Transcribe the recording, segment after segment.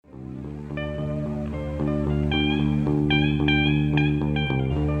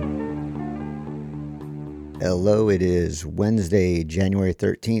Hello, it is Wednesday, January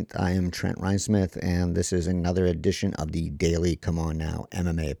 13th. I am Trent Reinsmith, and this is another edition of the Daily Come On Now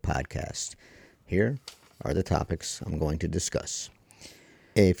MMA podcast. Here are the topics I'm going to discuss.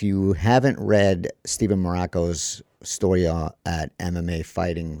 If you haven't read Stephen Morocco's story at MMA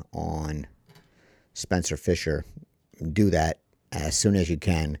Fighting on Spencer Fisher, do that as soon as you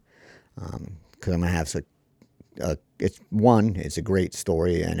can, because I'm going to have it's a great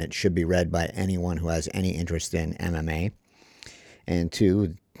story, and it should be read by anyone who has any interest in MMA. And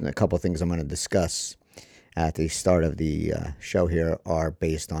two, a couple of things I'm going to discuss at the start of the show here are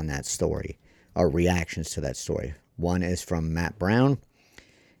based on that story, or reactions to that story. One is from Matt Brown,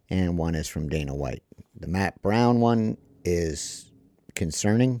 and one is from Dana White. The Matt Brown one is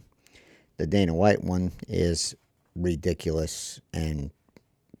concerning. The Dana White one is ridiculous and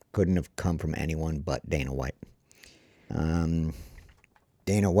couldn't have come from anyone but Dana White.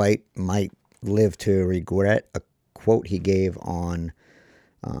 Dana White might live to regret a quote he gave on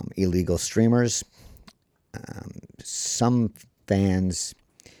illegal streamers. Some fans,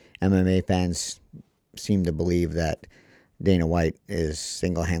 MMA fans, seem to believe that Dana White is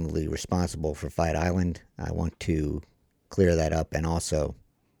single-handedly responsible for Fight Island. I want to clear that up and also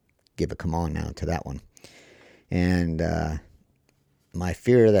give a come on now to that one. And my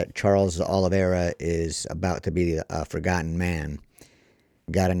fear that Charles Oliveira is about to be a forgotten man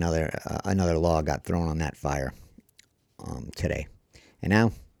got another log got thrown on that fire today. And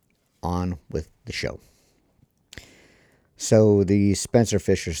now, on with the show. So the Spencer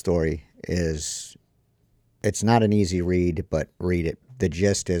Fisher story it's not an easy read, but read it. The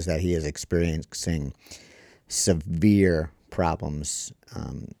gist is that he is experiencing severe problems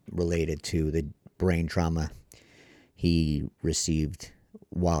related to the brain trauma he received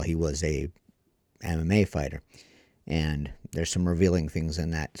while he was a MMA fighter. And there's some revealing things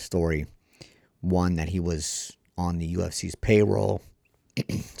in that story. One, that he was on the UFC's payroll,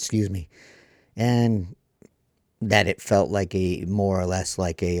 excuse me, and that it felt like more or less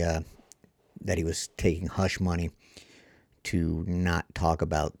like that he was taking hush money to not talk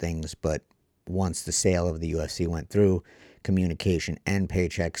about things. But once the sale of the UFC went through, communication and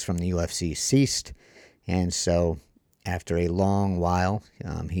paychecks from the UFC ceased. And so after a long while,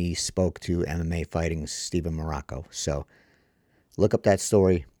 he spoke to MMA Fighting's Stephen Morocco. So look up that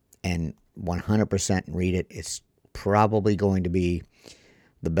story and 100% read it. It's probably going to be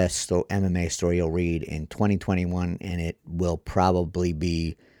the best MMA story you'll read in 2021, and it will probably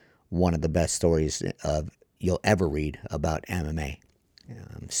be one of the best stories you'll ever read about MMA.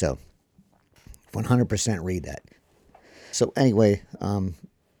 So 100% read that. So anyway,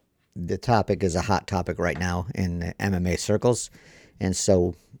 the topic is a hot topic right now in the MMA circles, and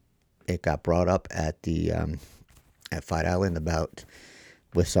so it got brought up at Fight Island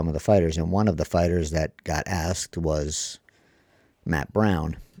with some of the fighters, and one of the fighters that got asked was Matt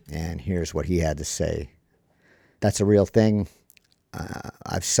Brown, and here's what he had to say. That's a real thing.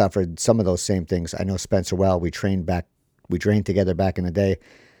 I've suffered some of those same things. I know Spencer well. We trained together back in the day.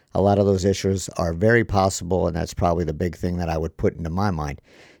 A lot of those issues are very possible, and that's probably the big thing that I would put into my mind.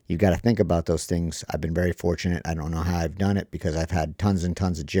 You've got to think about those things. I've been very fortunate. I don't know how I've done it because I've had tons and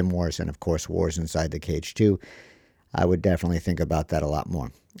tons of gym wars and, of course, wars inside the cage, too. I would definitely think about that a lot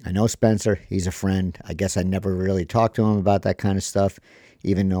more. I know Spencer. He's a friend. I guess I never really talked to him about that kind of stuff,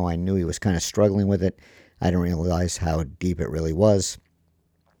 even though I knew he was kind of struggling with it. I didn't realize how deep it really was.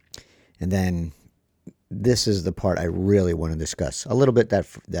 And then this is the part I really want to discuss. A little bit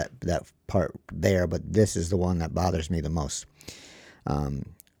that part there, but this is the one that bothers me the most.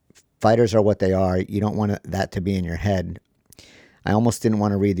 Fighters are what they are. You don't want that to be in your head. I almost didn't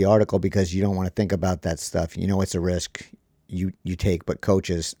want to read the article because you don't want to think about that stuff. You know it's a risk you take, but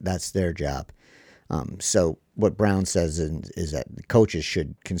coaches, that's their job. So what Brown says is that the coaches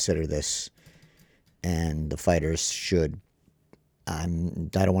should consider this, and the fighters should. I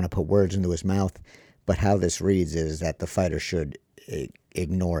don't want to put words into his mouth, but how this reads is that the fighter should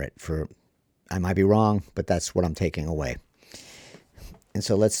ignore it. I might be wrong, but that's what I'm taking away. And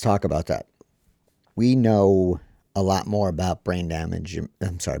so let's talk about that. We know a lot more about brain damage,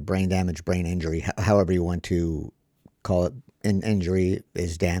 brain injury, however you want to call it. An injury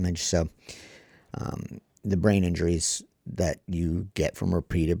is damage. So the brain injuries that you get from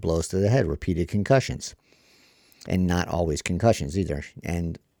repeated blows to the head, repeated concussions, and not always concussions either.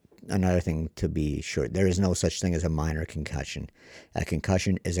 And another thing to be sure, there is no such thing as a minor concussion. A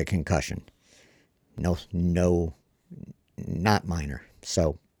concussion is a concussion. No, not minor.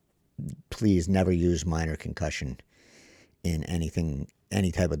 So please never use minor concussion in any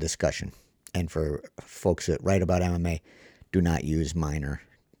type of discussion. And for folks that write about MMA, do not use minor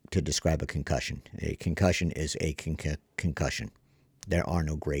to describe a concussion. A concussion is a concussion. There are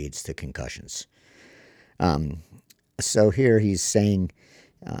no grades to concussions. So here he's saying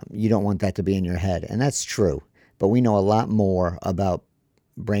you don't want that to be in your head. And that's true. But we know a lot more about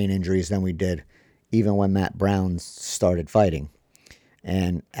brain injuries than we did even when Matt Brown started fighting.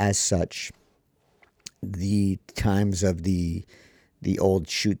 And as such, the times of the old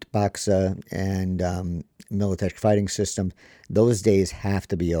shoot boxa and military fighting system, those days have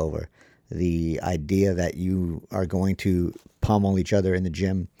to be over. The idea that you are going to pummel each other in the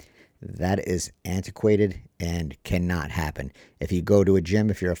gym, that is antiquated and cannot happen. If you go to a gym,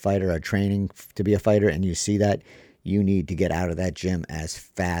 if you're a fighter or training to be a fighter and you see that, you need to get out of that gym as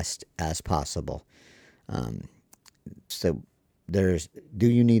fast as possible. So do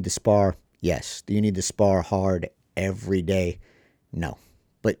you need to spar? Yes. Do you need to spar hard every day? No.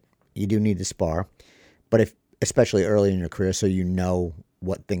 But you do need to spar. But especially early in your career, so you know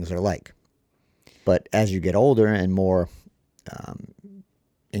what things are like. But as you get older and more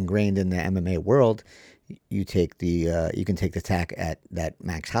ingrained in the MMA world, you can take the tack that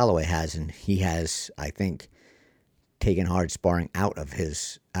Max Holloway has, and he has, I think, taken hard sparring out of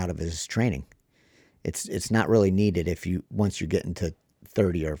his training. It's not really needed once you get into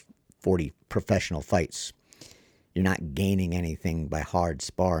 30 or 40 professional fights. You're not gaining anything by hard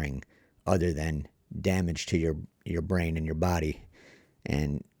sparring other than damage to your brain and your body,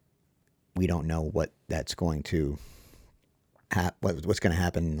 and we don't know what that's going to what's going to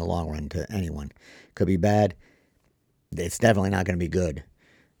happen in the long run to anyone. Could be bad. It's definitely not going to be good.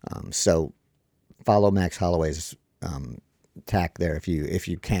 So follow Max Holloway's tack there if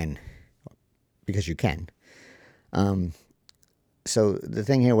you can, because you can. So the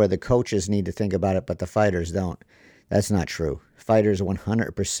thing here where the coaches need to think about it, but the fighters don't, that's not true. Fighters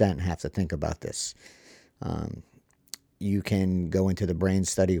 100% have to think about this. You can go into the brain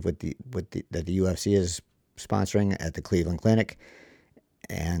study that the UFC is sponsoring at the Cleveland Clinic,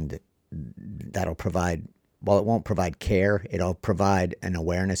 and that'll provide, well, it won't provide care, it'll provide an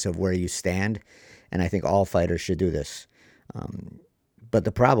awareness of where you stand, and I think all fighters should do this. But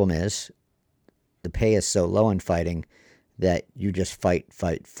the problem is, the pay is so low in fighting that you just fight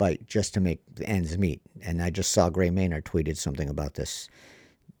just to make the ends meet. And I just saw Gray Maynard tweeted something about this.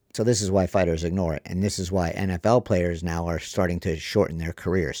 So this is why fighters ignore it. And this is why NFL players now are starting to shorten their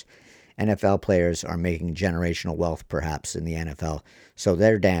careers. NFL players are making generational wealth, perhaps, in the NFL. So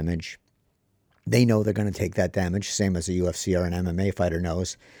their damage, they know they're going to take that damage, same as a UFC or an MMA fighter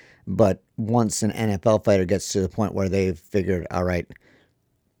knows. But once an NFL fighter gets to the point where they've figured, all right,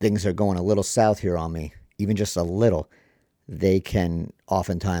 things are going a little south here on me, even just a little, they can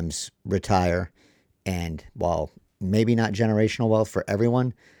oftentimes retire. And while maybe not generational wealth for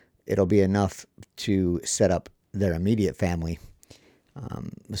everyone, it'll be enough to set up their immediate family,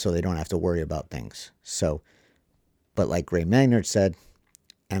 so they don't have to worry about things. So, but like Gray Maynard said,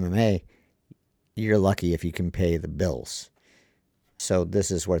 MMA, you're lucky if you can pay the bills. So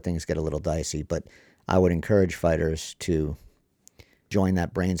this is where things get a little dicey. But I would encourage fighters to join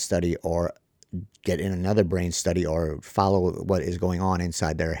that brain study or get in another brain study or follow what is going on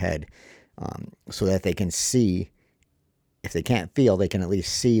inside their head, so that they can see. If they can't feel, they can at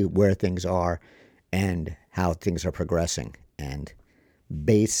least see where things are and how things are progressing, and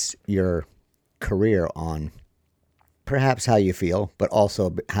base your career on perhaps how you feel, but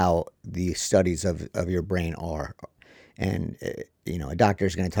also how the studies of your brain are. And, a doctor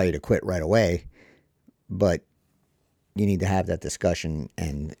is going to tell you to quit right away, but you need to have that discussion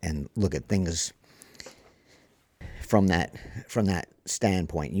and look at things from that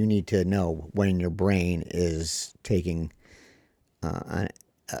standpoint. You need to know when your brain is taking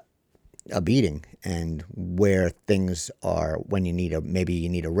a beating and where things are, when maybe you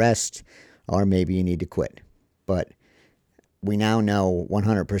need a rest, or maybe you need to quit. But we now know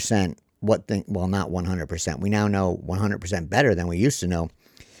 100% not 100%. We now know 100% better than we used to know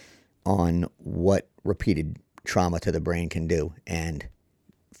on what repeated trauma to the brain can do. And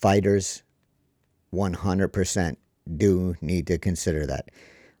fighters 100% do need to consider that.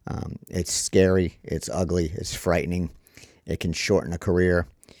 It's scary, it's ugly, it's frightening. It can shorten a career,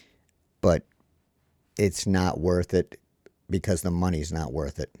 but it's not worth it because the money's not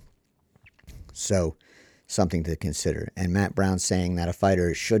worth it. So, something to consider. And Matt Brown saying that a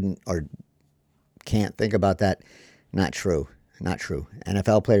fighter shouldn't or can't think about that, not true. Not true.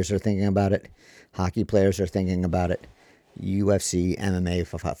 NFL players are thinking about it. Hockey players are thinking about it. UFC,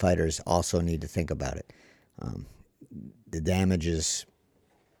 MMA fighters also need to think about it. The damage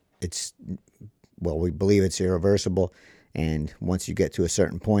we believe it's irreversible. And once you get to a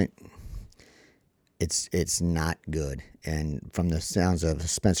certain point, it's not good. And from the sounds of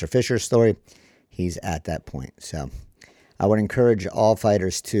Spencer Fisher's story, he's at that point. So I would encourage all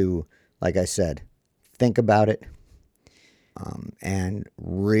fighters to, like I said, think about it, and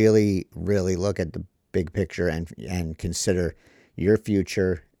really, really look at the big picture and consider your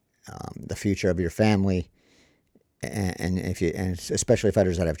future, the future of your family, and if you, and especially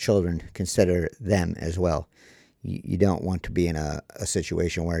fighters that have children, consider them as well. You don't want to be in a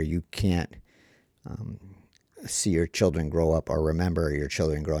situation where you can't see your children grow up or remember your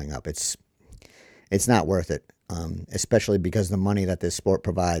children growing up. It's not worth it, especially because the money that this sport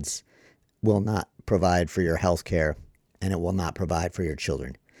provides will not provide for your health care, and it will not provide for your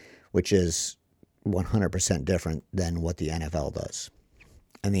children, which is 100% different than what the NFL does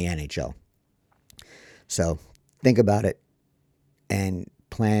and the NHL. So think about it and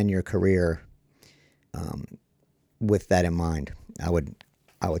plan your career with that in mind. I would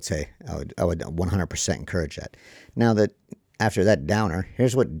 100% encourage that. Now that after that downer,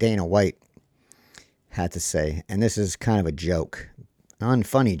 here's what Dana White had to say, and this is kind of a joke, an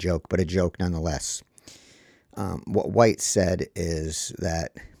unfunny joke, but a joke nonetheless. What White said is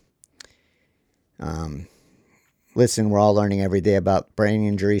that, listen, we're all learning every day about brain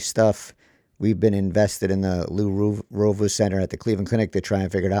injury stuff. We've been invested in the Lou Rovu Center at the Cleveland Clinic to try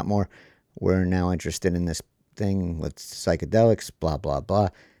and figure it out more. We're now interested in this thing with psychedelics, blah, blah, blah.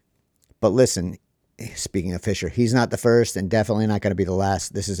 But listen, speaking of Fisher, he's not the first and definitely not going to be the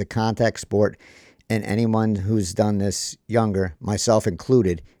last. This is a contact sport, and anyone who's done this younger, myself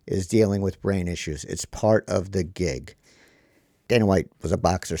included, is dealing with brain issues. It's part of the gig. Dana White was a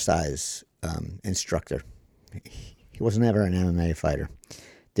boxer-size instructor. He was never an MMA fighter.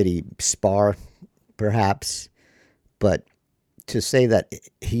 Did he spar? Perhaps. But to say that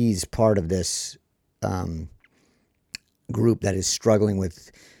he's part of this group that is struggling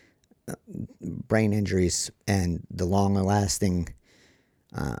with brain injuries and the long-lasting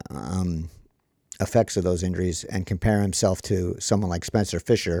effects of those injuries and compare himself to someone like Spencer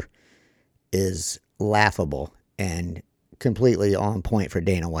Fisher is laughable and completely on point for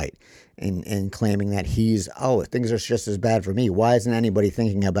Dana White in claiming that things are just as bad for me. Why isn't anybody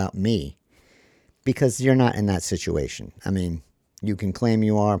thinking about me? Because you're not in that situation. I mean, you can claim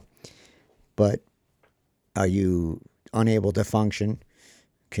you are, but are you unable to function?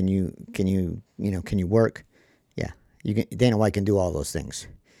 Can you work? Yeah, Dana White can do all those things.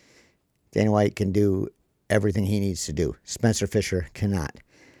 Dana White can do everything he needs to do. Spencer Fisher cannot.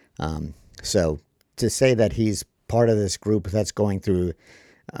 So to say that he's part of this group that's going through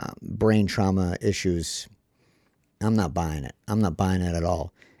brain trauma issues, I'm not buying it. I'm not buying it at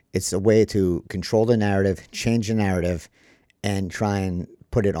all. It's a way to control the narrative, change the narrative, and try and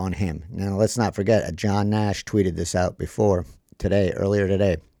put it on him. Now, let's not forget, John Nash tweeted this out earlier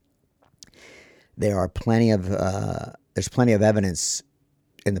today. There's plenty of evidence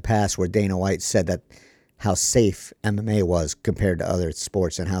in the past where Dana White said that how safe MMA was compared to other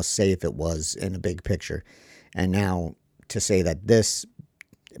sports and how safe it was in the big picture. And now to say that this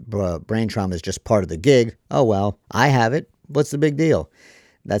brain trauma is just part of the gig, oh, well, I have it. What's the big deal?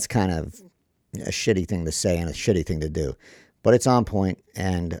 That's kind of a shitty thing to say and a shitty thing to do. But it's on point,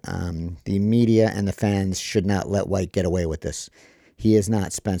 and the media and the fans should not let White get away with this. He is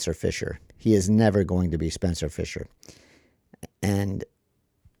not Spencer Fisher. He is never going to be Spencer Fisher. And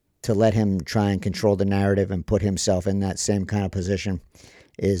to let him try and control the narrative and put himself in that same kind of position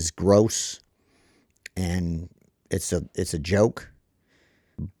is gross, and it's a joke.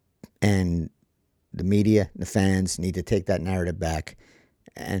 And the media, the fans need to take that narrative back,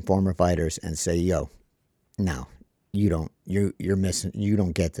 and former fighters, and say, yo, no, you're missing, you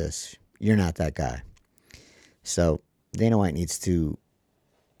don't get this. You're not that guy. So Dana White needs to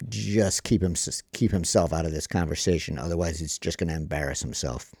just keep himself out of this conversation. Otherwise, he's just going to embarrass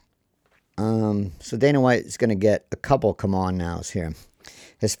himself. So Dana White is going to get a couple come on nows here.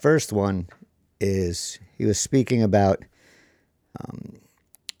 His first one is he was speaking about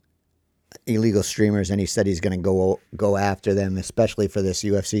illegal streamers, and he said he's going to go after them, especially for this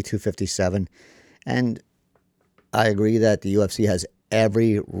UFC 257. And I agree that the UFC has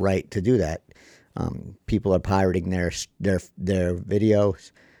every right to do that. People are pirating their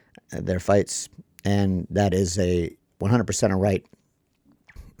videos, their fights, and that is a 100% a right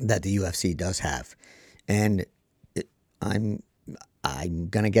that the UFC does have. And I'm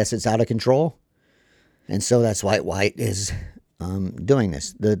gonna guess it's out of control, and so that's why White is doing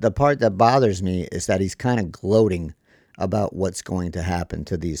this. The part that bothers me is that he's kind of gloating about what's going to happen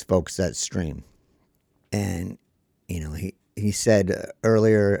to these folks that stream. And he said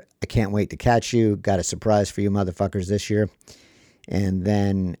earlier, I can't wait to catch you. Got a surprise for you motherfuckers this year. And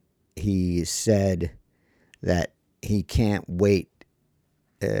then he said that he can't wait.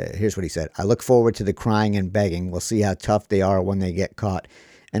 Here's what he said. I look forward to the crying and begging. We'll see how tough they are when they get caught.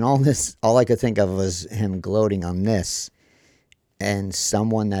 And all I could think of was him gloating on this, and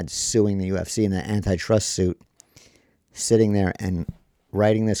someone that's suing the UFC in an antitrust suit sitting there and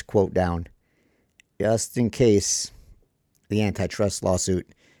writing this quote down just in case the antitrust lawsuit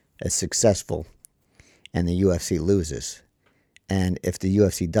is successful and the UFC loses. And if the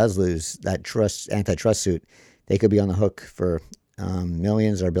UFC does lose that antitrust suit, they could be on the hook for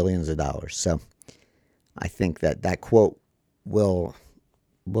millions or billions of dollars. So I think that quote will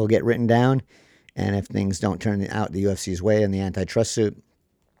get written down. And if things don't turn out the UFC's way in the antitrust suit,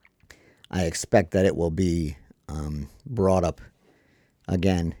 I expect that it will be brought up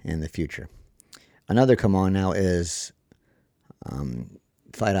again in the future. Another come on now is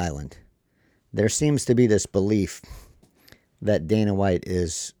Fight Island. There seems to be this belief that Dana White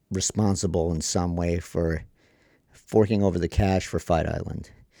is responsible in some way for forking over the cash for Fight Island,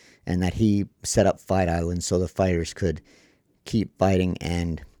 and that he set up Fight Island so the fighters could keep fighting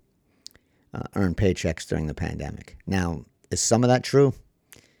and earn paychecks during the pandemic. Now, is some of that true?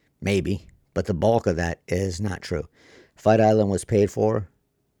 Maybe, but the bulk of that is not true. Fight Island was paid for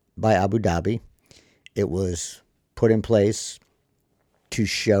by Abu Dhabi. It was put in place to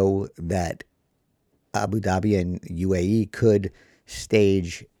show that Abu Dhabi and UAE could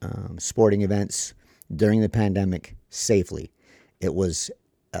stage sporting events during the pandemic safely. It was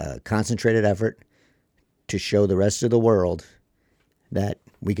a concentrated effort to show the rest of the world that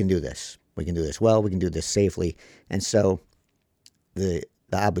we can do this. We can do this well. We can do this safely. And so the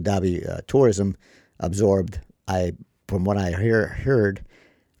Abu Dhabi tourism absorbed, from what I heard,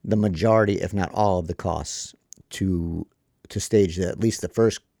 the majority, if not all, of the costs to stage at least the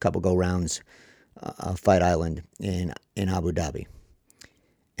first couple go-rounds of Fight Island in Abu Dhabi.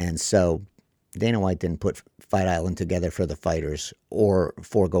 And so Dana White didn't put Fight Island together for the fighters or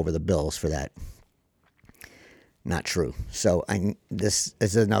fork over the bills for that. Not true. So this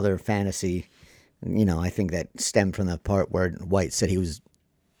is another fantasy, I think that stemmed from the part where White said he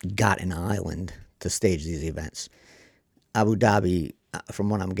got an island to stage these events. Abu Dhabi, from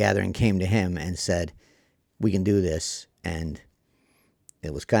what I'm gathering, came to him and said, we can do this. And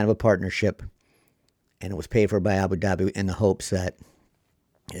it was kind of a partnership, and it was paid for by Abu Dhabi in the hopes that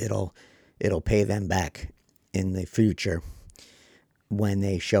it'll pay them back in the future when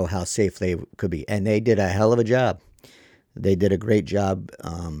they show how safe they could be. And they did a hell of a job. They did a great job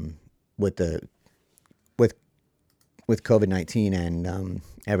with COVID-19 and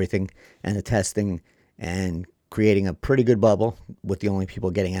everything, and the testing, and creating a pretty good bubble, with the only people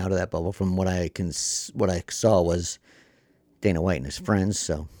getting out of that bubble from what I saw was Dana White and his friends.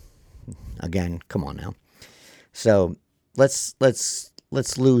 So again, come on now. So let's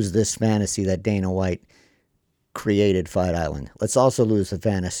lose this fantasy that Dana White created Fight Island. Let's also lose the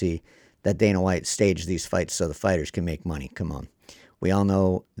fantasy that Dana White staged these fights so the fighters can make money. Come on. We all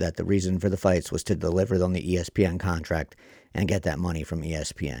know that the reason for the fights was to deliver on the ESPN contract and get that money from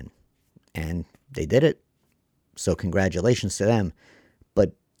ESPN. And they did it. So congratulations to them.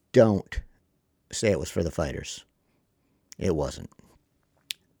 But don't say it was for the fighters. It wasn't.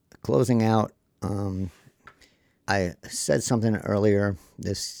 Closing out, I said something earlier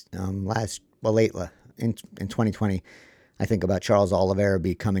this late in 2020, I think, about Charles Oliveira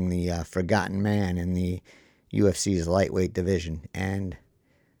becoming the forgotten man in the UFC's lightweight division, and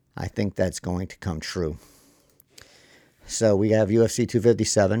I think that's going to come true. So we have UFC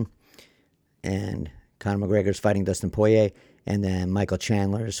 257, and Conor McGregor's fighting Dustin Poirier, and then Michael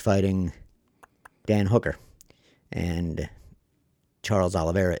Chandler is fighting Dan Hooker, and Charles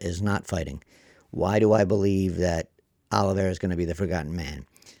Oliveira is not fighting. Why do I believe that Oliveira is going to be the forgotten man?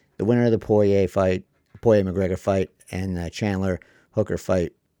 The winner of the Poirier-McGregor fight and the Chandler-Hooker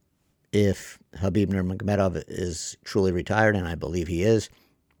fight, if Khabib Nurmagomedov is truly retired, and I believe he is,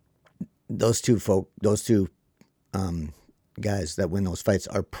 those two guys that win those fights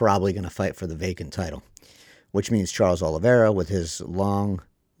are probably going to fight for the vacant title, which means Charles Oliveira, with his long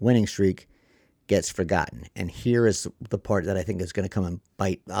winning streak, gets forgotten. And here is the part that I think is going to come and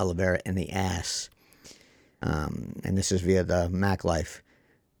bite Oliveira in the ass. And this is via the Mac Life.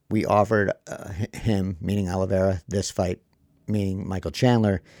 We offered him, meaning Oliveira, this fight, meaning Michael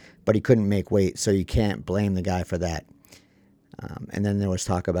Chandler, but he couldn't make weight, so you can't blame the guy for that. And then there was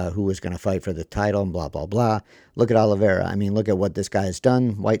talk about who was going to fight for the title and blah, blah, blah. Look at Oliveira. I mean, look at what this guy has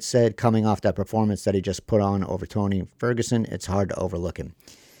done. White said, coming off that performance that he just put on over Tony Ferguson, it's hard to overlook him.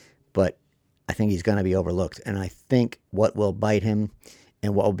 But I think he's going to be overlooked. And I think what will bite him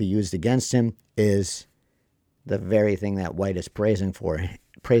and what will be used against him is the very thing that White is praising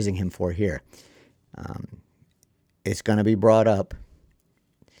praising him for here. It's going to be brought up.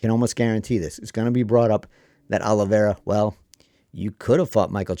 I can almost guarantee this. It's going to be brought up that Oliveira, well, you could have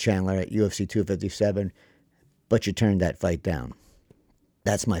fought Michael Chandler at UFC 257, but you turned that fight down.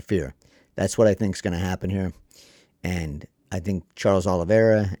 That's my fear. That's what I think is going to happen here. And I think Charles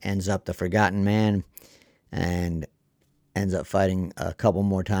Oliveira ends up the forgotten man and ends up fighting a couple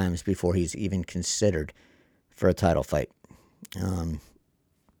more times before he's even considered for a title fight.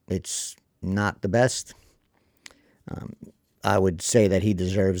 It's not the best. I would say that he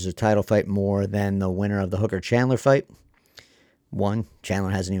deserves a title fight more than the winner of the Hooker-Chandler fight. One, Chandler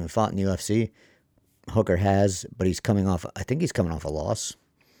hasn't even fought in the UFC. Hooker has, but I think he's coming off a loss.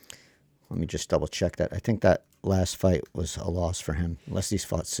 Let me just double check that. I think that last fight was a loss for him, unless he's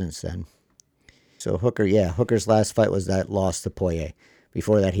fought since then. So Hooker's last fight was that loss to Poirier.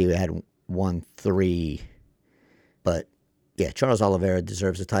 Before that, he had won 3. But yeah, Charles Oliveira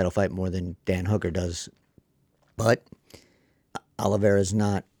deserves a title fight more than Dan Hooker does. But Oliveira's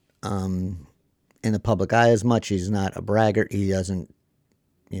not in the public eye as much. He's not a braggart. He doesn't,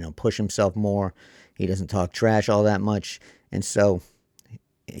 push himself more. He doesn't talk trash all that much. And so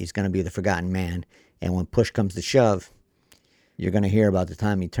he's going to be the forgotten man. And when push comes to shove, you're going to hear about the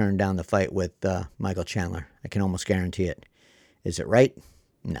time he turned down the fight with Michael Chandler. I can almost guarantee it. Is it right?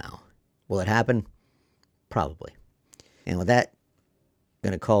 No. Will it happen? Probably. And with that, I'm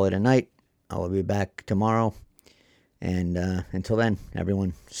going to call it a night. I will be back tomorrow. And until then,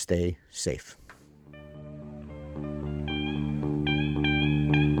 everyone stay safe.